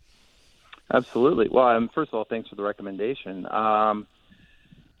home. Absolutely. Well, first of all, thanks for the recommendation.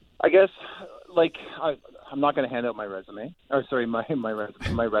 I guess, like, I'm not going to hand out my resume. Or sorry, my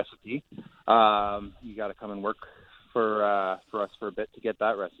recipe. You got to come and work for us for a bit to get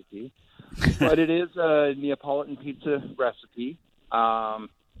that recipe. But it is a Neapolitan pizza recipe.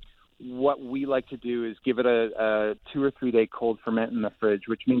 What we like to do is give it a 2 or 3 day cold ferment in the fridge,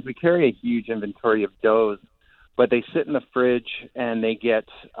 which means we carry a huge inventory of doughs, but they sit in the fridge and they get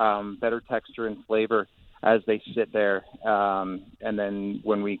better texture and flavor as they sit there. And then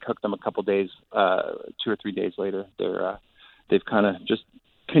when we cook them a couple days, 2 or 3 days later, they've kind of just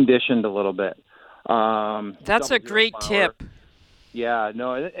conditioned a little bit. That's a great tip. Yeah,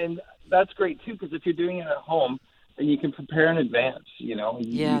 no, and that's great too, because if you're doing it at home, and you can prepare in advance,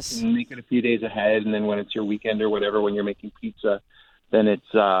 Yes. You can make it a few days ahead, and then when it's your weekend or whatever, when you're making pizza, then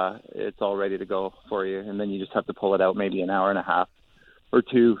it's all ready to go for you, and then you just have to pull it out maybe an hour and a half or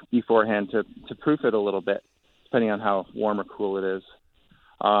two beforehand to proof it a little bit, depending on how warm or cool it is.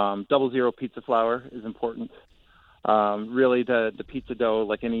 00 pizza flour is important. Really, the pizza dough,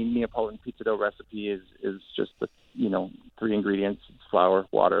 like any Neapolitan pizza dough recipe, is just the 3 ingredients: flour,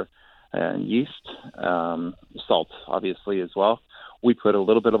 water, and yeast, salt, obviously, as well. We put a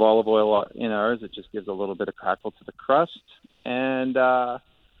little bit of olive oil in ours. It just gives a little bit of crackle to the crust. And,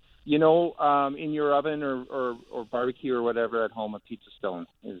 in your oven or barbecue or whatever at home, a pizza stone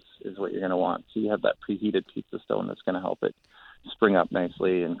is what you're going to want. So you have that preheated pizza stone that's going to help it spring up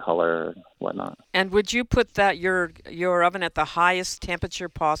nicely in color and whatnot. And would you put that your oven at the highest temperature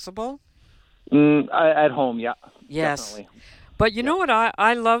possible? At home, yeah. Yes. Definitely. But you know what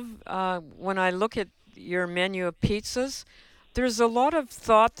I love when I look at your menu of pizzas? There's a lot of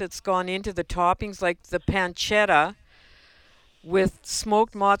thought that's gone into the toppings, like the pancetta with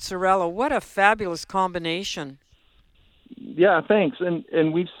smoked mozzarella. What a fabulous combination. Yeah, thanks.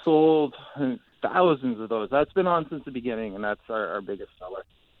 And we've sold thousands of those. That's been on since the beginning, and that's our biggest seller.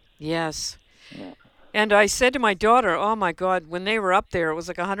 Yes. Yeah. And I said to my daughter, oh my God, when they were up there, it was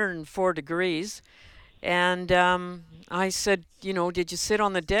like 104 degrees. And I said, did you sit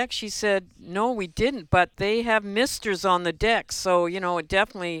on the deck? She said, no, we didn't, but they have misters on the deck. So, it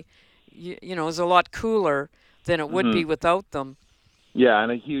definitely, is a lot cooler than it would be without them. Yeah,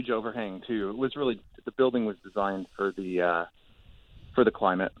 and a huge overhang, too. It was really, the building was designed for the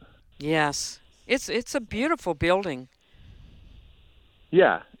climate. Yes. It's a beautiful building.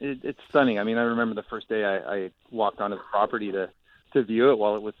 Yeah, it's stunning. I mean, I remember the first day I walked onto the property to view it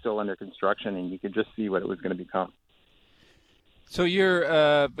while it was still under construction, and you could just see what it was going to become. So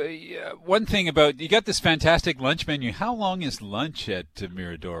you're one thing about, you got this fantastic lunch menu. How long is lunch at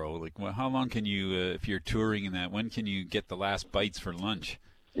Miradoro? Like, how long can you, if you're touring in that, when can you get the last bites for lunch?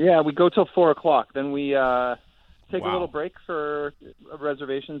 Yeah, we go till 4:00. Then we take a little break for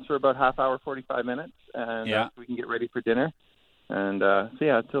reservations for about half hour, 45 minutes, and we can get ready for dinner. And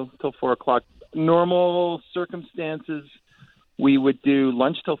till 4:00. Normal circumstances, we would do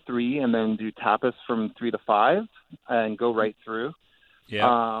lunch till 3 and then do tapas from 3 to 5 and go right through.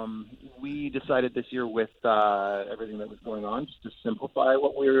 Yeah. We decided this year with everything that was going on just to simplify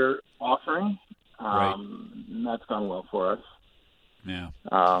what we were offering. And that's gone well for us. Yeah.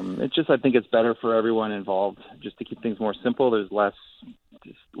 It's just, I think it's better for everyone involved just to keep things more simple. There's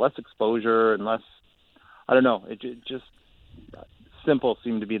less exposure and less, I don't know, it just simple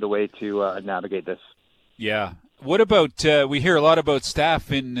seemed to be the way to navigate this. Yeah. What about, we hear a lot about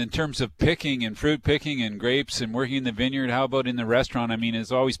staff in terms of picking and fruit picking and grapes and working in the vineyard. How about in the restaurant? I mean,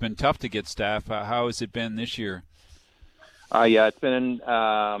 it's always been tough to get staff. How has it been this year? Yeah, it's been,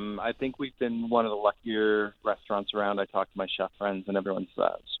 I think we've been one of the luckier restaurants around. I talked to my chef friends, and everyone's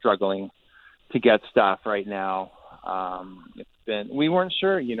struggling to get staff right now. We weren't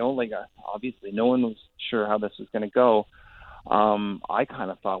sure, obviously no one was sure how this was going to go. I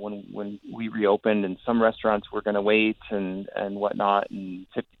kind of thought when we reopened and some restaurants were going to wait and whatnot, and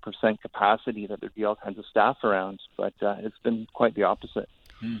 50% capacity, that there'd be all kinds of staff around. But it's been quite the opposite.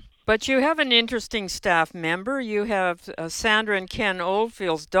 But you have an interesting staff member. You have Sandra and Ken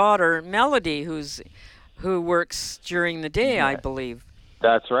Oldfield's daughter, Melody, who works during the day, I believe.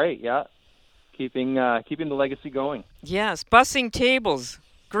 That's right. Yeah, keeping the legacy going. Yes, bussing tables.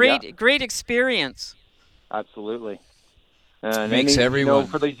 Great experience. Absolutely. And makes everyone.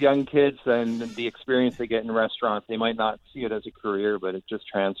 For these young kids and the experience they get in restaurants, they might not see it as a career, but it just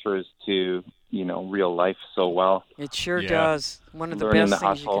transfers to, real life so well. It sure does. One of the best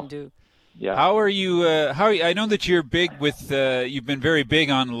things you can do. Yeah. How are you? I know that you're big with. You've been very big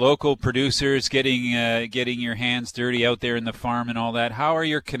on local producers, getting your hands dirty out there in the farm and all that. How are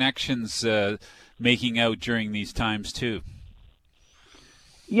your connections making out during these times too?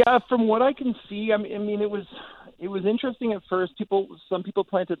 Yeah, from what I can see, I mean, it was it was interesting at first. Some people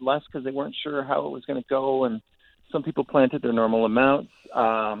planted less because they weren't sure how it was going to go, and some people planted their normal amounts.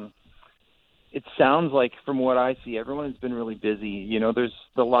 It sounds like, from what I see, everyone has been really busy. You know, there's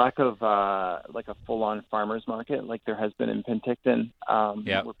the lack of like a full-on farmers market like there has been in Penticton,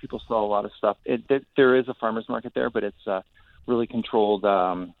 where people sell a lot of stuff. There is a farmers market there, but it's really controlled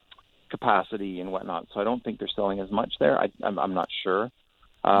capacity and whatnot. So I don't think they're selling as much there. I'm not sure.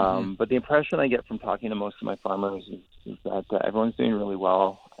 But the impression I get from talking to most of my farmers is that everyone's doing really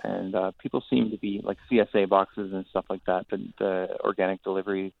well, and people seem to be, like CSA boxes and stuff like that, the organic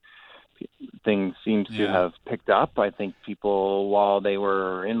delivery thing seems to have picked up. I think people, while they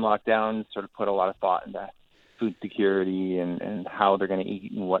were in lockdown, sort of put a lot of thought into food security and how they're going to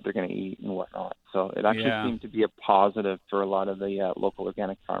eat and what they're going to eat and whatnot. So it actually seemed to be a positive for a lot of the local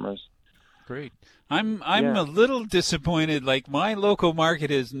organic farmers. Great. I'm a little disappointed. Like, my local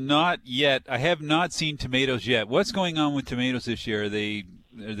market is not yet. I have not seen tomatoes yet. What's going on with tomatoes this year? Are they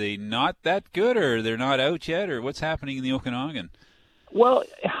not that good, or they're not out yet, or what's happening in the Okanagan? Well,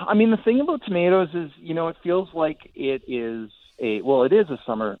 I mean, the thing about tomatoes is, you know, it feels like it is a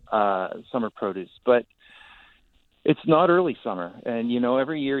summer produce, but it's not early summer. And, you know,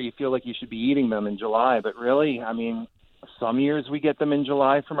 every year you feel like you should be eating them in July, but really, I mean, some years we get them in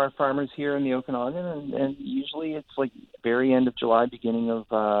July from our farmers here in the Okanagan, and usually it's like very end of July, beginning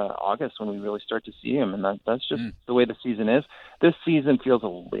of August when we really start to see them, and that's just the way the season is. This season feels a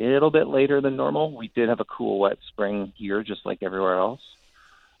little bit later than normal. We did have a cool, wet spring here, just like everywhere else.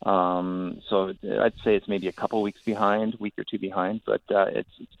 So I'd say it's maybe a couple weeks behind, week or two behind, but it's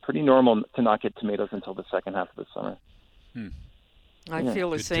pretty normal to not get tomatoes until the second half of the summer. I feel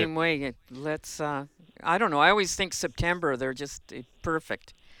the same way. I don't know. I always think September, they're just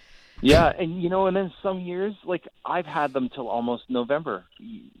perfect. Yeah, and you know, and then some years, like I've had them till almost November.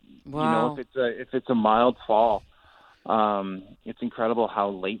 Wow. You know, if it's a mild fall, it's incredible how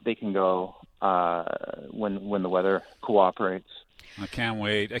late they can go when the weather cooperates. I can't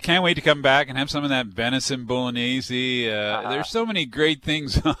wait. I can't wait to come back and have some of that venison bolognese. There's so many great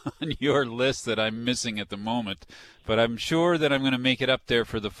things on your list that I'm missing at the moment, but I'm sure that I'm going to make it up there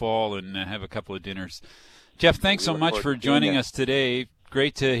for the fall and have a couple of dinners. Jeff, thanks so much for joining us today.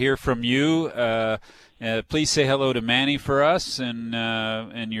 Great to hear from you. Please say hello to Manny for us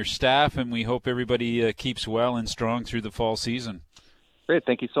and your staff, and we hope everybody keeps well and strong through the fall season. Great.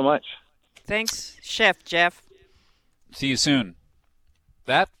 Thank you so much. Thanks, Chef Jeff. See you soon.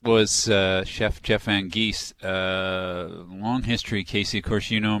 That was Chef Jeff Van Gies. Long history, Casey. Of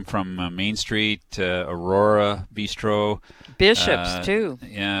course, you know him from Main Street, Aurora Bistro. Bishops, too.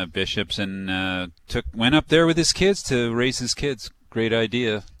 Yeah, Bishops. And went up there with his kids to raise his kids. Great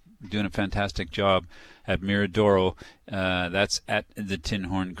idea. Doing a fantastic job at Miradoro. That's at the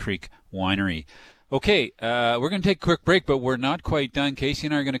Tinhorn Creek Winery. Okay, we're going to take a quick break, but we're not quite done. Casey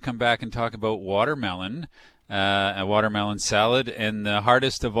and I are going to come back and talk about watermelon. A watermelon salad, and the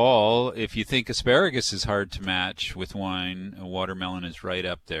hardest of all, if you think asparagus is hard to match with wine, a watermelon is right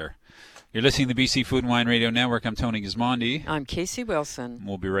up there. You're listening to the BC Food and Wine Radio Network. I'm Tony Gismondi. I'm Casey Wilson.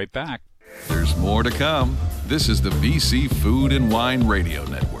 We'll be right back. There's more to come. This is the BC Food and Wine Radio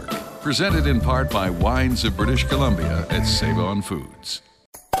Network, presented in part by Wines of British Columbia at Save-On Foods.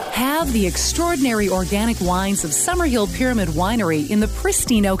 Have the extraordinary organic wines of Summerhill Pyramid Winery in the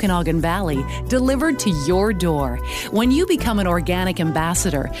pristine Okanagan Valley delivered to your door. When you become an organic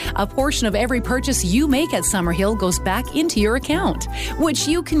ambassador, a portion of every purchase you make at Summerhill goes back into your account, which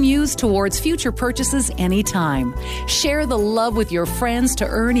you can use towards future purchases anytime. Share the love with your friends to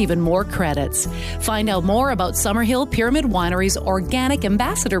earn even more credits. Find out more about Summerhill Pyramid Winery's Organic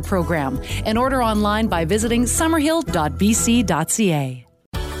Ambassador Program and order online by visiting summerhill.bc.ca.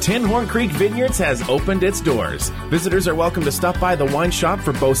 Tinhorn Creek Vineyards has opened its doors. Visitors are welcome to stop by the wine shop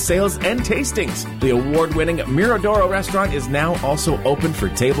for both sales and tastings. The award-winning Miradoro restaurant is now also open for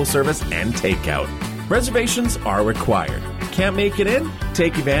table service and takeout. Reservations are required. Can't make it in?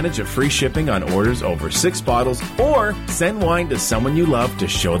 Take advantage of free shipping on orders over 6 bottles, or send wine to someone you love to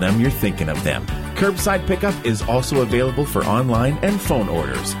show them you're thinking of them. Curbside pickup is also available for online and phone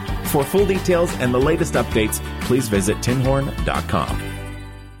orders. For full details and the latest updates, please visit tinhorn.com.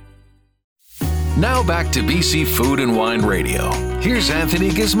 Now back to BC Food and Wine Radio. Here's Anthony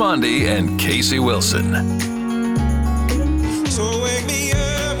Gismondi and Casey Wilson. So wake me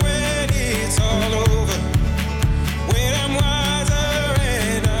up when it's all over, when I'm wiser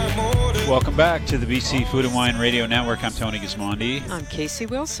and I'm older. Welcome back to the BC Food and Wine Radio Network. I'm Tony Gismondi. I'm Casey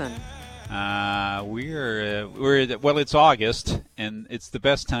Wilson. It's August, and it's the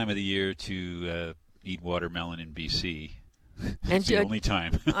best time of the year to eat watermelon in BC. It's the only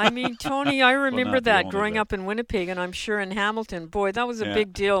time. I mean, Tony, I remember not the that only, growing but- up in Winnipeg, and I'm sure in Hamilton. Boy, that was a Yeah.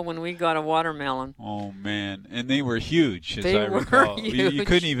 big deal when we got a watermelon. Oh man, and they were huge, as They I were recall. You huge.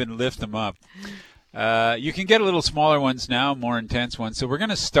 couldn't even lift them up. You can get a little smaller ones now, more intense ones. So we're going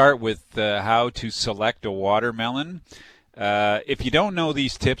to start with how to select a watermelon. If you don't know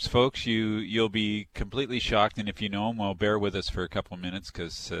these tips, folks, you'll be completely shocked. And if you know them, well, bear with us for a couple of minutes,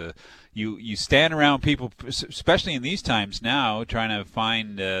 because you stand around people, especially in these times now, trying to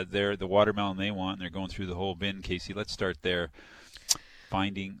find the watermelon they want, and they're going through the whole bin. Casey, let's start there.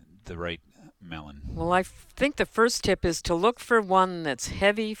 Finding the right melon. Well, I think the first tip is to look for one that's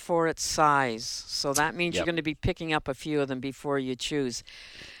heavy for its size. So that means Yep. you're going to be picking up a few of them before you choose.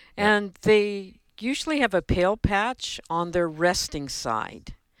 And they usually have a pale patch on their resting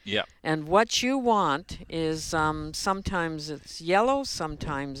side. Yeah. And what you want is sometimes it's yellow,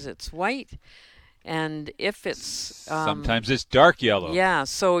 sometimes it's white. And if it's... Sometimes it's dark yellow. Yeah,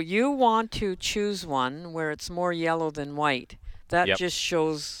 so you want to choose one where it's more yellow than white. That Yep. just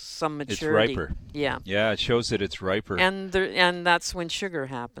shows some It's maturity. riper. Yeah. Yeah, it shows that it's riper. And that's when sugar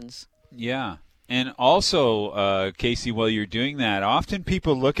happens. Yeah. And also, Casey, while you're doing that, often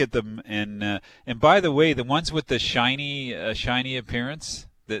people look at them, and by the way, the ones with the shiny appearance,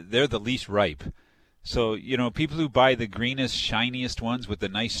 they're the least ripe. So, people who buy the greenest, shiniest ones with the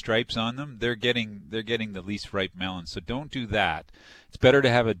nice stripes on them, they're getting the least ripe melon. So don't do that. It's better to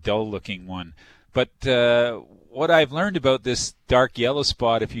have a dull-looking one. But what I've learned about this dark yellow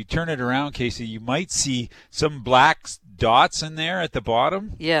spot, if you turn it around, Casey, you might see some black dots in there at the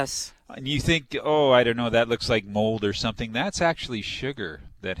bottom. Yes. And you think, oh, I don't know, that looks like mold or something. That's actually sugar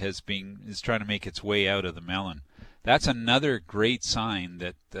that is trying to make its way out of the melon. That's another great sign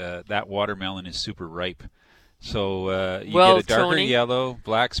that that watermelon is super ripe. So you get a darker Tony, yellow,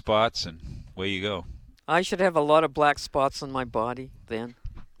 black spots, and away you go. I should have a lot of black spots on my body then.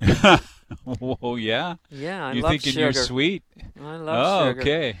 Oh, yeah? Yeah, I You're love thinking sugar. you're sweet? I love sugar. Oh,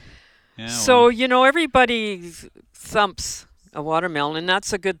 okay. Yeah, So, well. everybody thumps a watermelon, and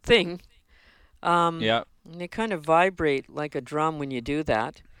that's a good thing. Yeah. And they kind of vibrate like a drum when you do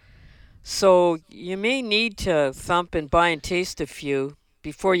that. So you may need to thump and buy and taste a few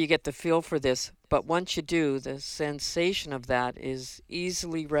before you get the feel for this. But once you do, the sensation of that is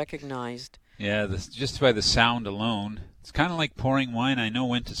easily recognized. Yeah, just by the sound alone. It's kind of like pouring wine. I know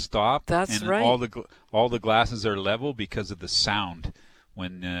when to stop. That's and right. All the glasses are level because of the sound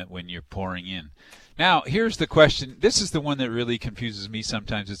when you're pouring in. Now, here's the question. This is the one that really confuses me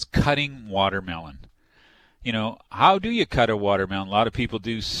sometimes. It's cutting watermelon. How do you cut a watermelon? A lot of people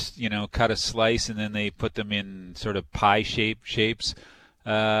do, cut a slice and then they put them in sort of pie shapes.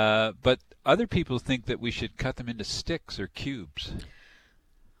 But other people think that we should cut them into sticks or cubes.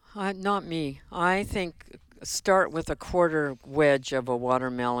 Not me. I think start with a quarter wedge of a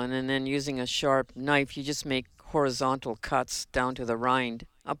watermelon, and then using a sharp knife, you just make horizontal cuts down to the rind,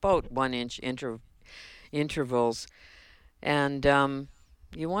 about 1 inch intervals. And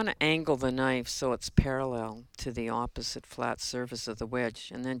you want to angle the knife so it's parallel to the opposite flat surface of the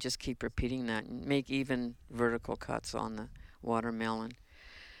wedge, and then just keep repeating that and make even vertical cuts on the watermelon.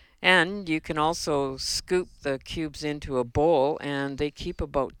 And you can also scoop the cubes into a bowl, and they keep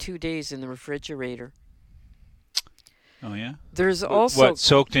about 2 days in the refrigerator. Oh, yeah? There's also... What,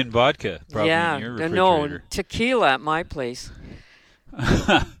 soaked in vodka? Probably in your refrigerator. No, tequila at my place.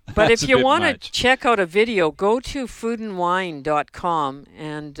 But if you want to check out a video, go to foodandwine.com,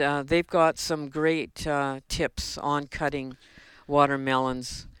 and they've got some great tips on cutting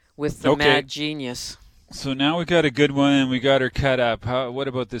watermelons with the Mad Genius. So now we got a good one, and we got her cut up. What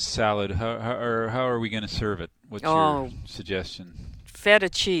about this salad? How are we going to serve it? What's your suggestion? Feta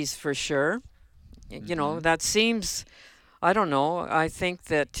cheese for sure. That seems, I don't know. I think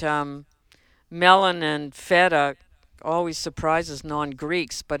that melon and feta always surprises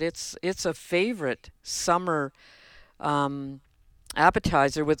non-Greeks, but it's a favorite summer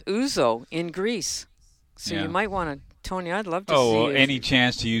appetizer with ouzo in Greece. So you might want to, Tony, I'd love to see. Oh, any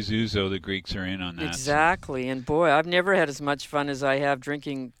chance to use ouzo, the Greeks are in on that. Exactly, and boy, I've never had as much fun as I have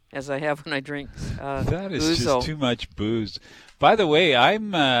when I drink that is ouzo. just too much booze. By the way,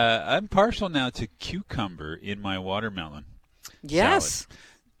 I'm partial now to cucumber in my watermelon. Yes. Salad.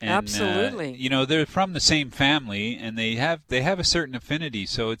 And, absolutely. They're from the same family, and they have a certain affinity.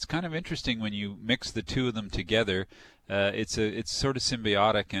 So it's kind of interesting when you mix the two of them together. It's sort of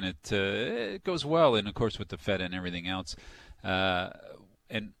symbiotic, and it goes well, and of course with the feta and everything else.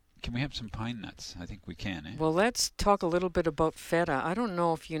 And can we have some pine nuts? I think we can. Eh? Well, let's talk a little bit about feta. I don't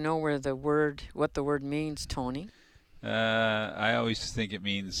know if you know what the word means, Tony. I always think it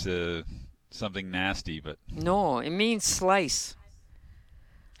means something nasty, but No, it means slice.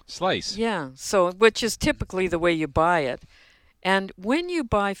 slice. Yeah, so which is typically the way you buy it. And when you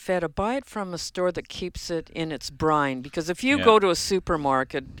buy feta, buy it from a store that keeps it in its brine. Because if you Yeah. go to a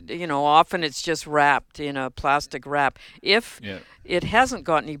supermarket, often it's just wrapped in a plastic wrap. If Yeah. it hasn't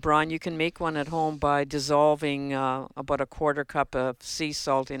got any brine, you can make one at home by dissolving about a quarter cup of sea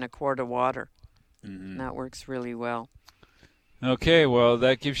salt in a quart of water. Mhm. And that works really well. Okay, well,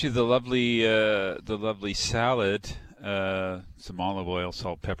 that gives you the lovely salad. Some olive oil,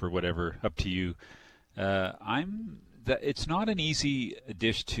 salt, pepper, whatever, up to you. It's not an easy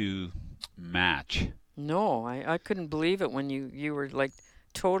dish to match. No, I couldn't believe it when you were like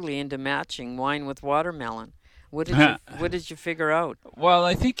totally into matching wine with watermelon. What did you figure out? Well,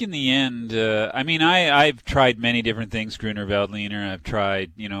 I think in the end, I've tried many different things, Gruner Veltliner. I've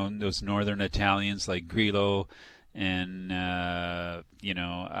tried, those northern Italians like Grillo and,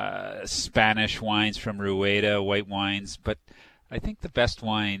 Spanish wines from Rueda, white wines. But I think the best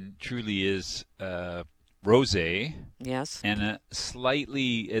wine truly is rosé. Yes. And a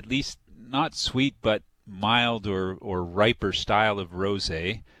slightly, at least not sweet, but mild or riper style of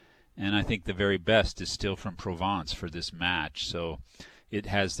rosé. And I think the very best is still from Provence for this match. So it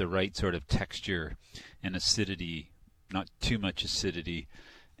has the right sort of texture and acidity, not too much acidity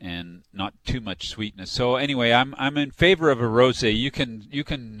and not too much sweetness. So anyway, I'm in favor of a rosé. You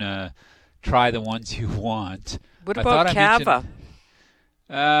can try the ones you want. What about Cava?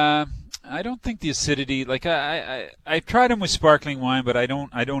 I don't think the acidity, like I've tried them with sparkling wine, but I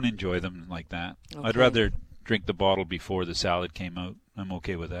don't enjoy them like that. Okay. I'd rather drink the bottle before the salad came out. I'm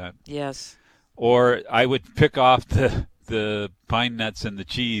okay with that. Yes. Or I would pick off the pine nuts and the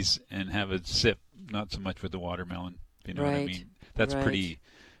cheese and have a sip, not so much with the watermelon. If you know what I Right. mean? That's Right. pretty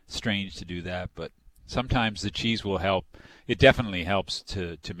strange to do that, but sometimes the cheese will help. It definitely helps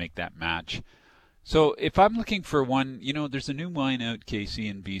to make that match. So if I'm looking for one, there's a new wine out, Casey,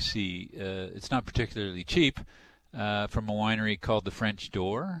 in BC. It's not particularly cheap, from a winery called the French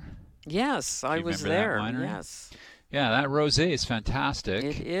Door. Yes, I Do you was remember there. that winery? Yes. Yeah, that rosé is fantastic.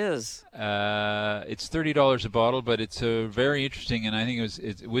 It is. It's $30 a bottle, but it's very interesting, and I think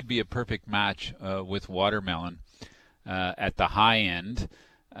it would be a perfect match with watermelon at the high end.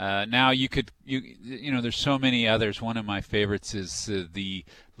 Now there's so many others. One of my favorites is the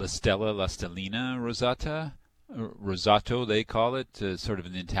La Stellina Rosato, they call it, sort of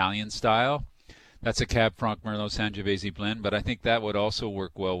an Italian style. That's a Cab Franc Merlot Sangiovese blend, but I think that would also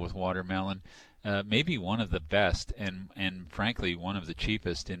work well with watermelon. Maybe one of the best, and frankly one of the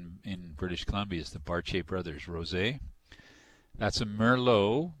cheapest in British Columbia is the Barche Brothers Rosé. That's a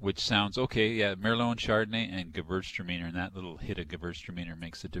Merlot, which sounds okay. Yeah, Merlot and Chardonnay and Gewürztraminer, and that little hit of Gewürztraminer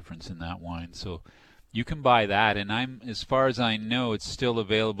makes a difference in that wine. So you can buy that, and as far as I know, it's still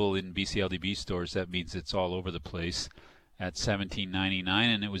available in BCLDB stores. That means it's all over the place at $17.99,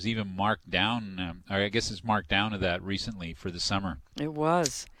 and it was even marked down. Or I guess it's marked down to that recently for the summer. It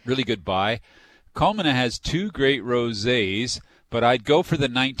was. Really good buy. Colmena has two great rosés, but I'd go for the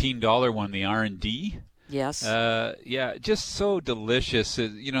 $19 one, the R&D. Yes. Yeah, just so delicious.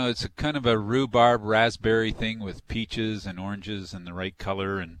 It's a kind of a rhubarb raspberry thing with peaches and oranges and the right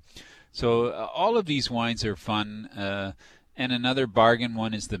color, and so all of these wines are fun. And another bargain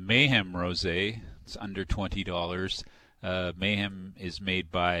one is the Mayhem Rosé. It's under $20. Mayhem is made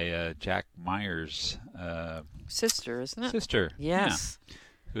by Jack Myers' sister, isn't it? Sister. Yes. Yeah.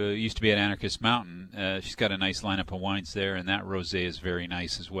 Who used to be at Anarchist Mountain. She's got a nice lineup of wines there, and that rosé is very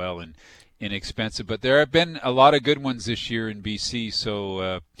nice as well and inexpensive. But there have been a lot of good ones this year in BC,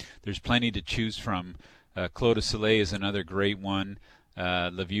 so there's plenty to choose from. Clos de Soleil is another great one.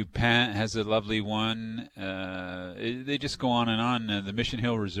 Le Vieux Pain has a lovely one. They just go on and on. The Mission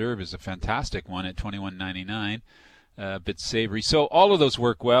Hill Reserve is a fantastic one at $21.99. A bit savory. So all of those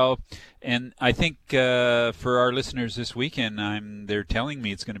work well, and I think for our listeners this weekend, they're telling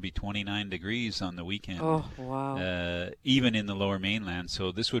me it's going to be 29 degrees on the weekend. Oh, wow. Even in the Lower Mainland,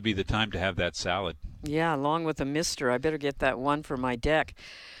 so this would be the time to have that salad. Yeah, along with a mister. I better get that one for my deck.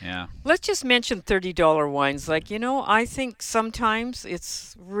 Yeah. Let's just mention $30 wines. I think sometimes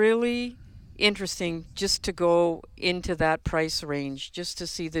it's really interesting just to go into that price range, just to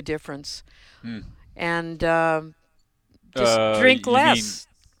see the difference. And just drink less.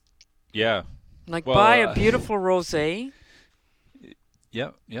 Yeah. Buy a beautiful rosé.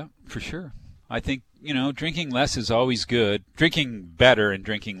 Yeah, for sure. I think, drinking less is always good. Drinking better and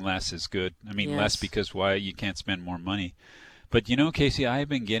drinking less is good. I mean, less because you can't spend more money. But, Casey, I've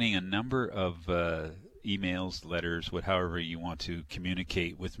been getting a number of emails, letters, however you want to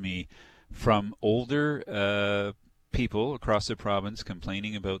communicate with me, from older people across the province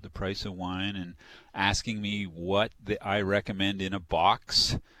complaining about the price of wine and asking me what I recommend in a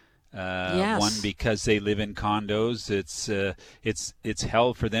box. Yes. One, because they live in condos. It's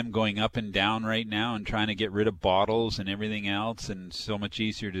hell for them going up and down right now and trying to get rid of bottles and everything else, and so much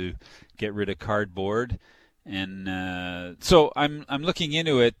easier to get rid of cardboard. And so I'm looking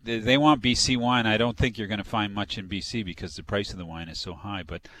into it. They want BC wine. I don't think you're going to find much in BC because the price of the wine is so high.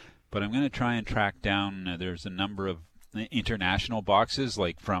 But I'm going to try and track down. There's a number of international boxes,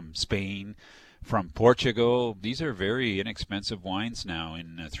 like from Spain, from Portugal. These are very inexpensive wines now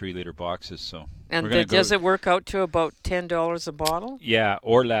in 3-liter boxes. So and does it work out to about $10 a bottle? Yeah,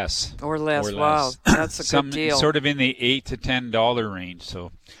 or less. Or less. Wow, that's a good deal. Sort of in the $8 to $10 range.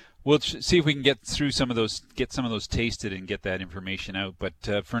 So we'll see if we can get some of those tasted and get that information out.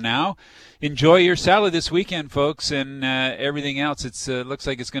 But for now, enjoy your salad this weekend, folks, and everything else. It looks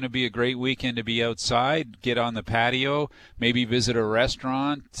like it's going to be a great weekend to be outside, get on the patio, maybe visit a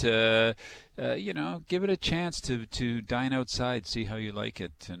restaurant. Give it a chance to dine outside, see how you like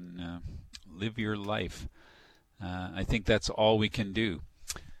it, and live your life. I think that's all we can do.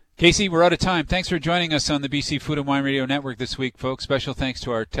 Casey, we're out of time. Thanks for joining us on the BC Food and Wine Radio Network this week, folks. Special thanks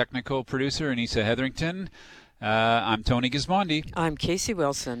to our technical producer, Anissa Hetherington. I'm Tony Gismondi. I'm Casey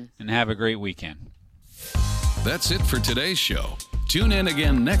Wilson. And have a great weekend. That's it for today's show. Tune in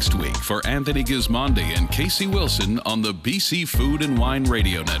again next week for Anthony Gismondi and Casey Wilson on the BC Food and Wine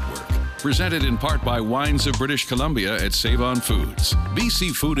Radio Network. Presented in part by Wines of British Columbia at Save-On Foods.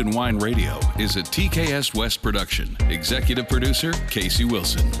 BC Food and Wine Radio is a TKS West production. Executive producer, Casey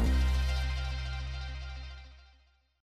Wilson.